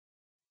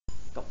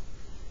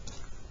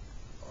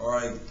All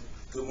right,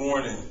 good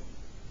morning,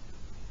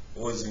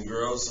 boys and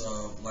girls.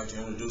 I'd like to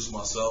introduce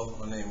myself.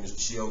 My name is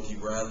Chioke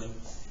Bradley.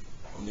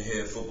 I'm the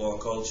head football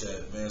coach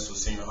at Mansfield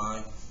Senior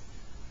High.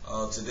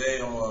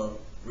 Today I'm going to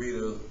read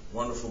a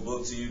wonderful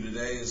book to you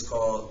today. It's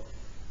called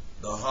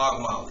The Hog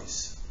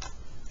Mollies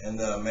and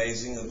the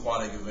Amazing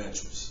Aquatic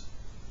Adventures.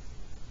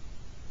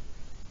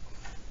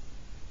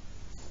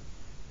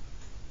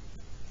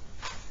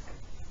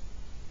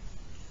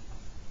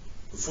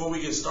 Before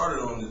we get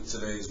started on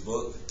today's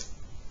book,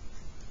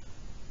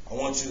 I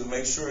want you to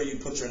make sure you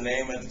put your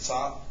name at the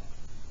top.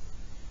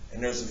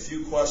 And there's a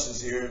few questions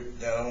here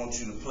that I want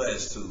you to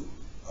pledge to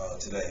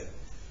today.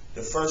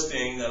 The first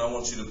thing that I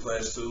want you to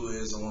pledge to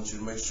is I want you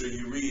to make sure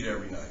you read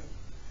every night.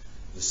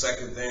 The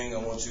second thing I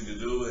want you to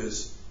do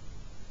is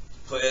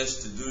pledge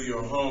to do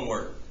your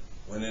homework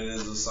when it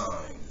is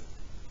assigned.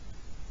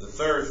 The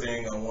third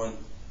thing I want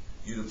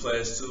you to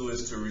pledge to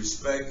is to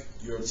respect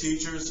your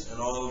teachers and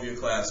all of your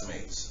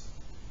classmates.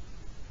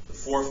 The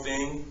fourth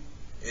thing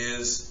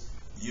is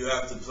you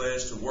have to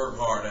pledge to work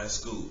hard at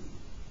school.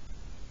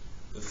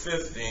 The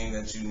fifth thing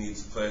that you need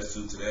to pledge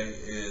to today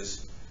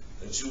is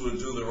that you will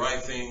do the right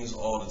things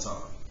all the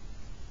time.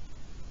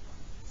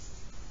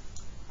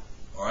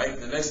 All right,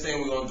 the next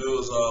thing we're going to do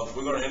is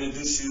we're going to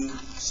introduce you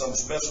some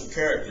special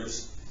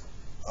characters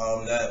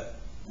that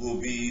will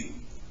be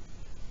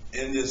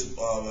in this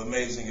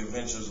Amazing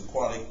Adventures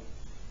Aquatic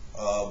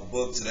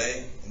book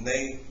today, and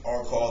they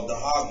are called the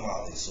Hog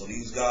Mollies. So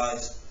these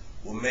guys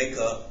will make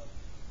up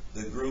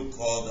the group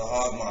called the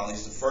Hog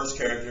Mollies. The first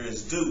character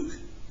is Duke.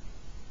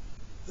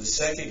 The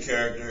second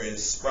character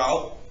is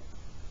Sprout.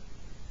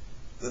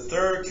 The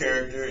third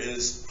character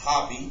is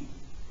Hoppy.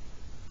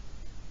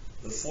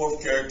 The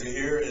fourth character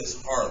here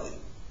is Harley.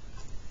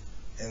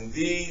 And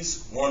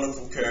these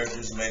wonderful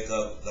characters make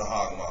up the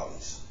Hog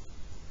Mollies.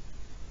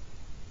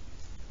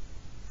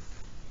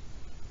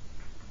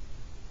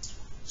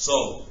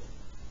 So,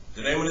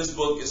 the name of this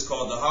book is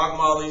called The Hog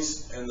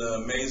Mollies and the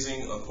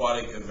Amazing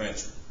Aquatic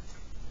Adventure.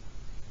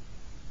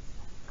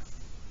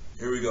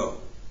 Here we go.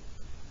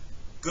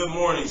 Good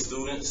morning,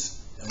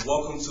 students, and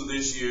welcome to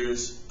this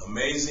year's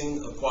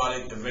Amazing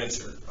Aquatic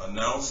Adventure,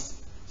 announced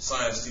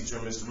Science teacher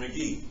Mr.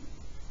 McGee.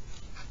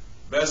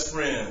 Best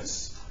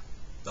friends,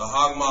 the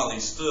Hog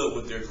Mollies stood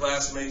with their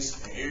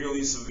classmates and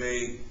eagerly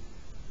surveyed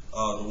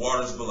the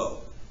waters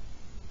below.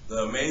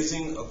 The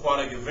Amazing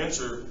Aquatic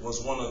Adventure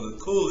was one of the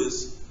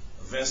coolest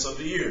events of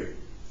the year.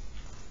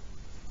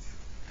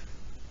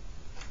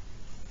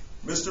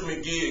 Mr.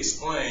 McGee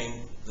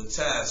explained the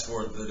task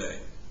for the day.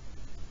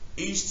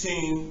 Each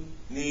team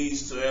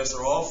needs to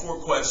answer all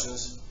 4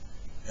 questions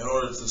in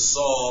order to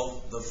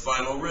solve the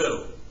final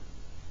riddle.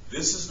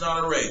 This is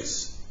not a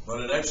race, but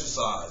an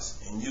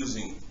exercise in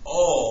using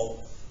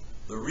all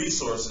the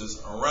resources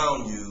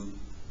around you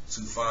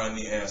to find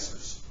the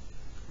answers.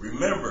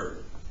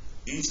 Remember,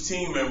 each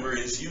team member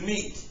is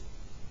unique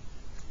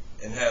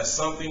and has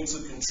something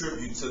to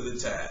contribute to the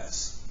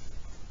task.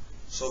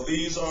 So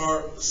these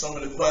are some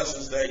of the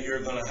questions that you're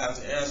going to have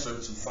to answer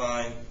to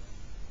find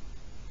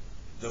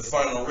the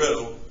final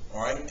riddle,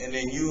 all right? And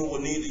then you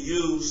will need to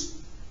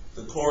use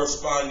the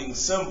corresponding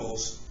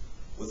symbols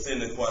within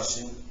the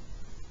question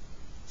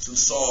to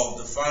solve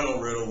the final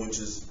riddle, which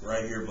is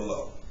right here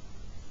below.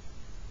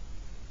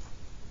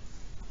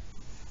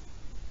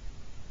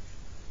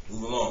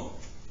 Move along.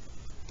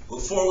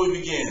 Before we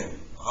begin,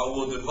 I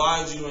will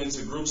divide you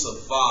into groups of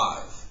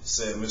 5,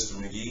 said Mr.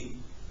 McGee.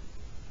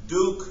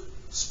 Duke,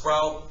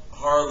 Sprout,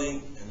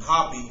 Harley, and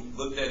Hoppy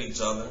looked at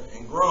each other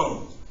and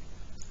groaned.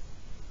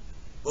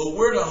 But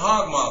we're the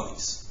Hog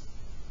Mollies.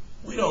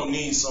 We don't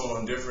need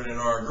someone different in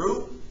our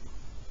group.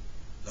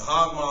 The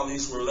Hog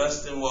Mollies were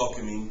less than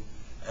welcoming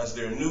as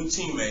their new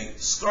teammate,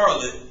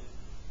 Scarlet,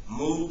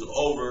 moved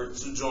over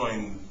to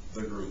join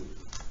the group.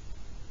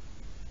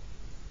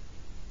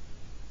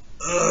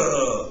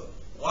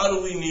 Why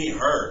do we need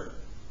her?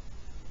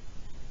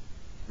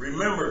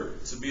 Remember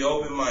to be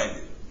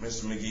open-minded,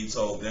 Mr. McGee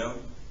told them.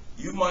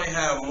 You might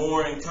have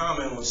more in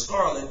common with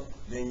Scarlet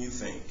than you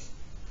think.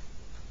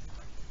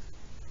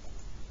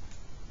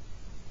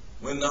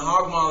 When the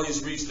Hog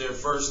Mollies reached their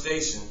first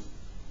station,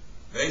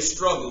 they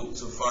struggled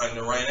to find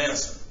the right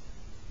answer.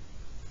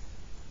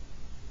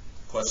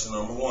 Question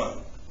number 1.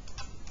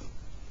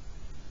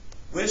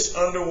 Which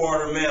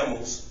underwater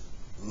mammals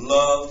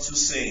love to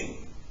sing?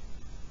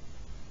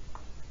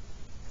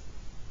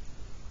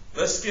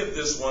 Let's skip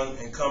this one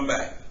and come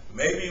back.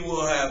 Maybe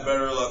we'll have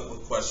better luck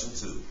with question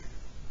 2.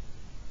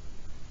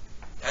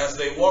 As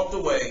they walked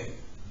away,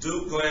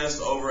 Duke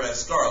glanced over at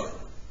Scarlet,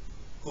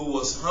 who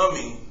was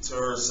humming to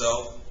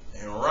herself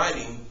and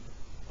writing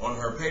on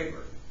her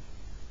paper.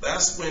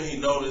 That's when he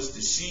noticed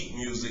the sheet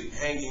music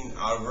hanging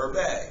out of her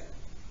bag.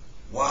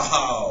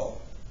 Wow,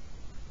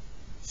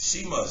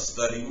 she must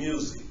study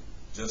music,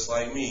 just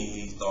like me,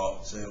 he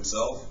thought to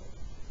himself.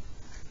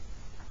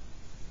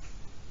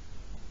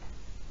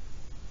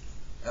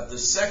 At the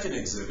second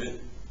exhibit,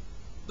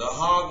 the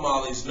Hog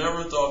Mollies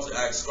never thought to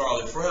ask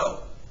Scarlet for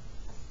help.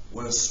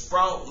 When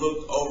Sprout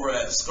looked over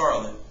at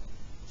Scarlet,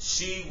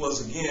 she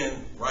was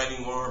again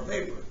writing on her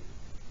paper.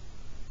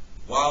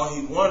 While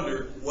he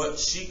wondered what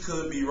she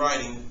could be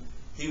writing,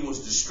 he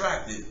was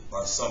distracted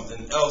by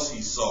something else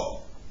he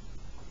saw.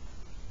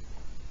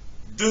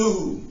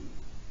 Dude,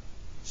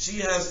 she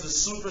has the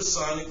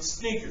supersonic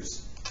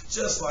sneakers,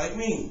 just like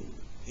me,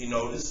 he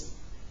noticed.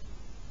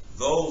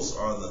 Those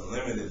are the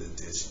limited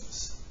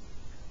editions.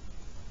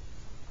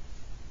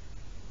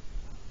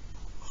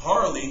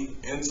 Harley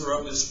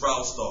interrupted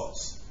Sprout's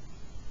thoughts.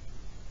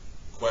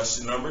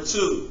 Question number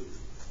 2.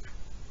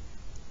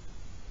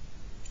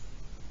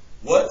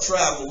 What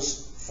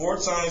travels 4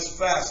 times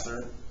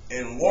faster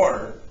in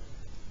water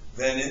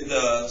than it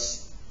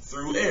does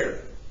through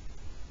air?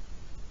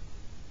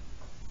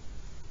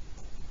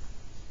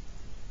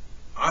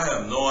 I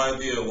have no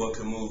idea what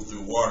can move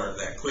through water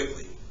that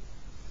quickly.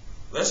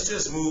 Let's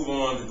just move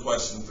on to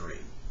question 3.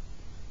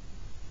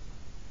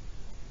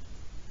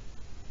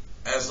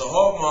 As the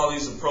Hog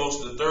Mollies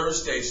approached the 3rd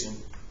station,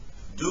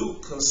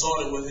 Duke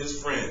consulted with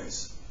his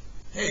friends.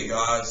 Hey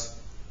guys,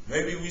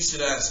 maybe we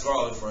should ask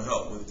Scarlet for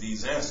help with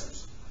these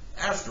answers.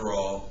 After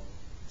all,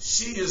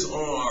 she is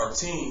on our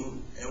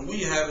team and we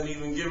haven't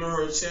even given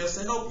her a chance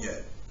to help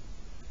yet.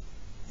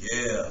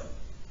 Yeah,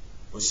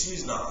 but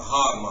she's not a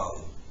Hog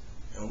Molly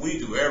and we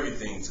do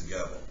everything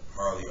together,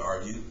 Harley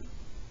argued.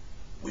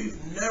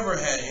 We've never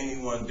had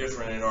anyone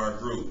different in our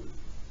group.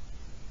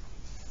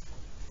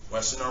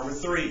 Question number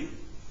 3.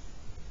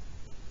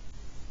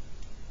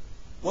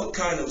 What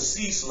kind of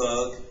sea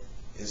slug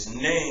is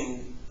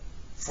named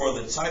for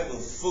the type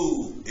of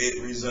food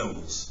it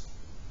resembles?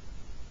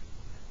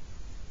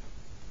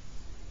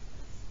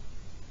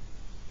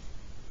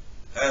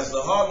 As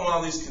the Hog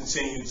Mollies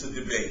continued to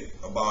debate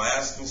about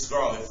asking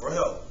Scarlet for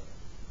help,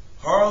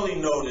 Harley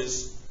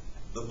noticed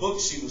the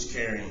book she was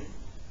carrying.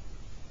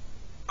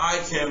 I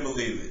can't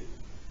believe it.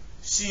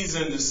 She's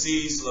into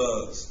sea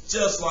slugs,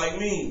 just like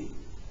me,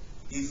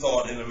 he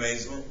thought in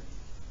amazement.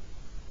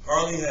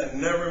 Harley had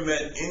never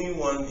met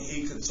anyone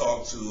he could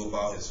talk to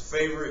about his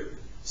favorite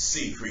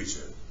sea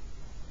creature.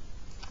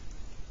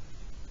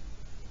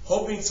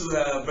 Hoping to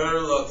have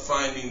better luck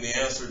finding the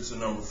answer to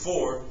number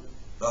 4,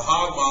 the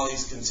Hog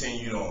Mollies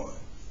continued on.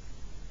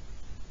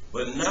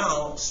 But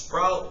now,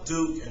 Sprout,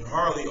 Duke, and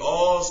Harley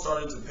all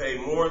started to pay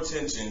more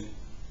attention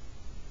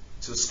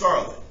to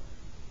Scarlet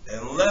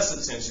and less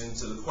attention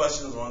to the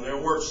questions on their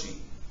worksheet.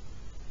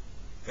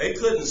 They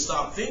couldn't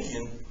stop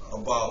thinking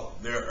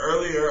about their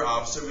earlier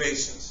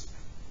observations.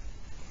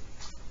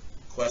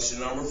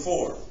 Question number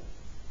 4.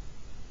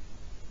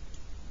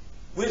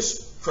 Which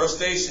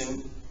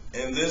crustacean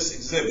in this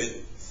exhibit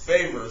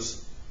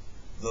favors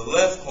the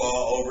left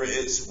claw over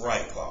its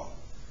right claw?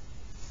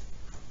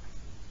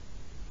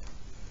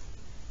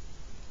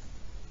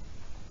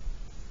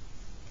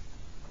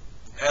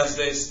 As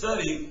they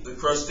studied the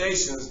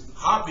crustaceans,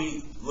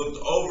 Hoppy looked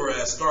over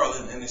at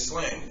Scarlet and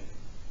exclaimed,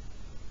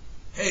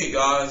 "Hey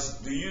guys,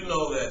 do you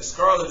know that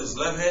Scarlet is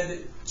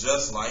left-handed,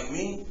 just like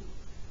me?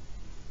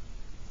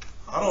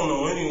 I don't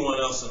know anyone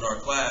else in our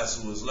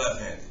class who is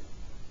left-handed.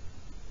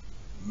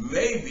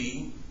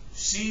 Maybe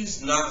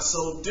she's not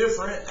so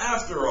different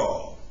after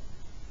all."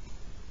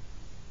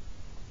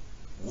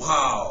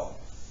 Wow.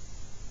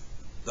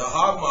 The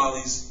Hog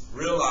Mollies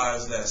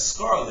realized that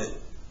Scarlet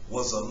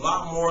was a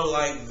lot more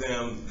like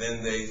them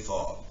than they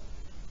thought.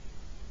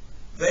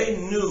 They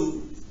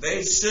knew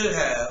they should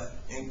have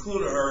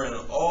included her in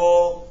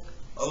all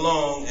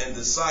along and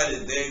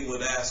decided they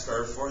would ask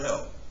her for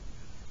help.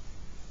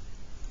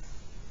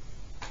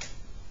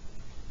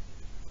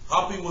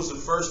 Hoppy was the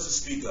first to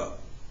speak up.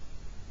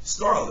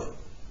 "Scarlet,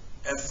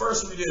 at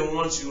first we didn't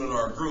want you in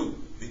our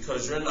group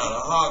because you're not a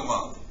Hog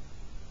Molly.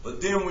 But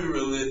then we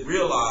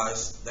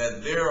realized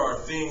that there are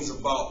things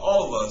about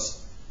all of us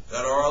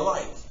that are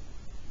alike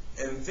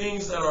and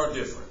things that are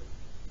different."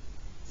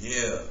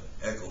 "Yeah,"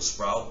 echoed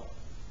Sprout,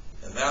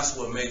 "and that's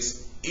what makes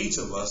each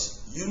of us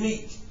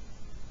unique.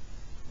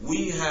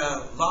 We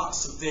have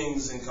lots of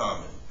things in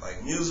common,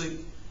 like music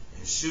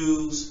and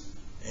shoes,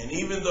 and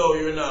even though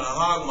you're not a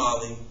Hog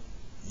Molly,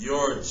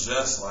 you're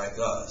just like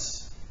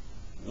us.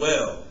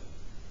 Well,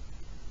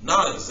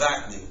 not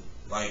exactly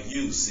like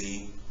you,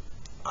 see.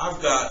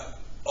 I've got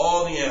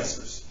all the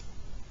answers."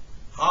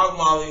 Hog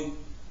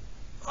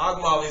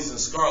Mollies and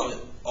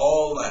Scarlet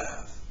all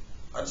laughed.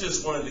 "I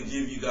just wanted to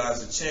give you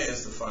guys a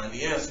chance to find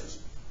the answers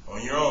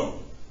on your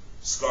own,"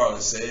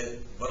 Scarlet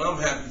said, "but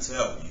I'm happy to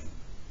help you."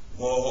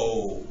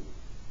 "Whoa,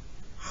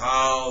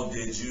 how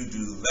did you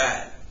do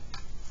that?"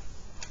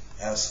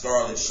 as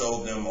Scarlet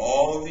showed them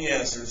all of the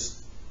answers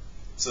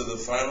to the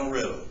final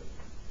riddle.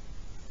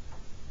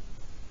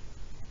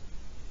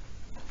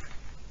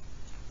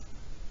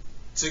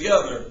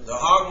 Together, the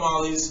Hog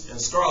Mollies and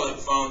Scarlet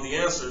found the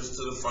answers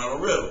to the final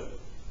riddle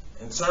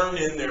and turned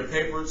in their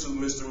paper to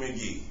Mr.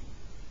 McGee.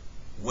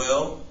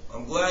 "Well,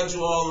 I'm glad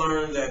you all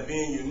learned that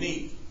being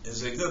unique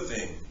is a good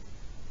thing,"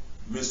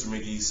 Mr.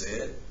 McGee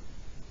said.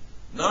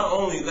 "Not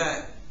only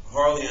that,"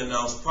 Harley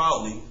announced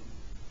proudly,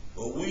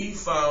 "but we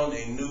found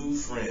a new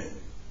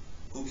friend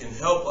who can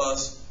help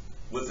us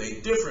with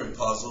a different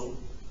puzzle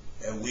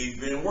that we've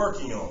been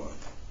working on."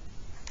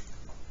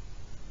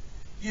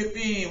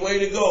 "Yippee, way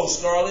to go,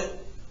 Scarlet,"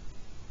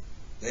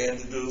 they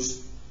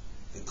introduced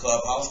the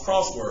Clubhouse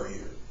crossword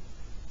here.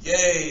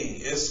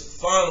 Yay, it's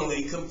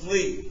finally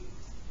complete.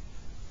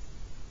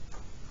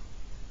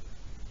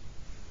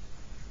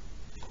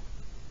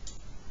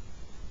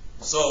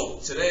 So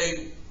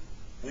today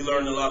we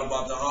learned a lot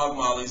about the hog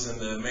mollies and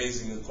the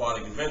amazing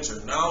aquatic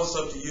adventure. Now it's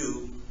up to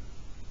you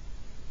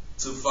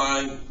to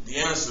find the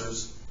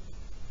answers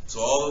to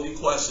all of the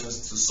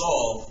questions to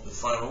solve the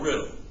final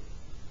riddle.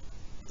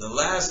 The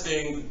last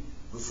thing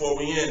before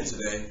we end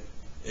today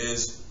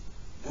is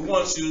we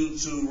want you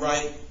to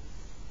write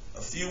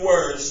a few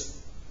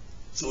words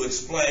to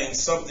explain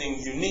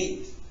something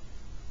unique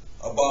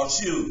about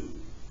you.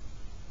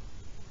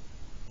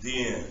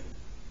 The end.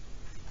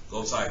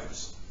 Go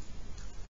Tigers.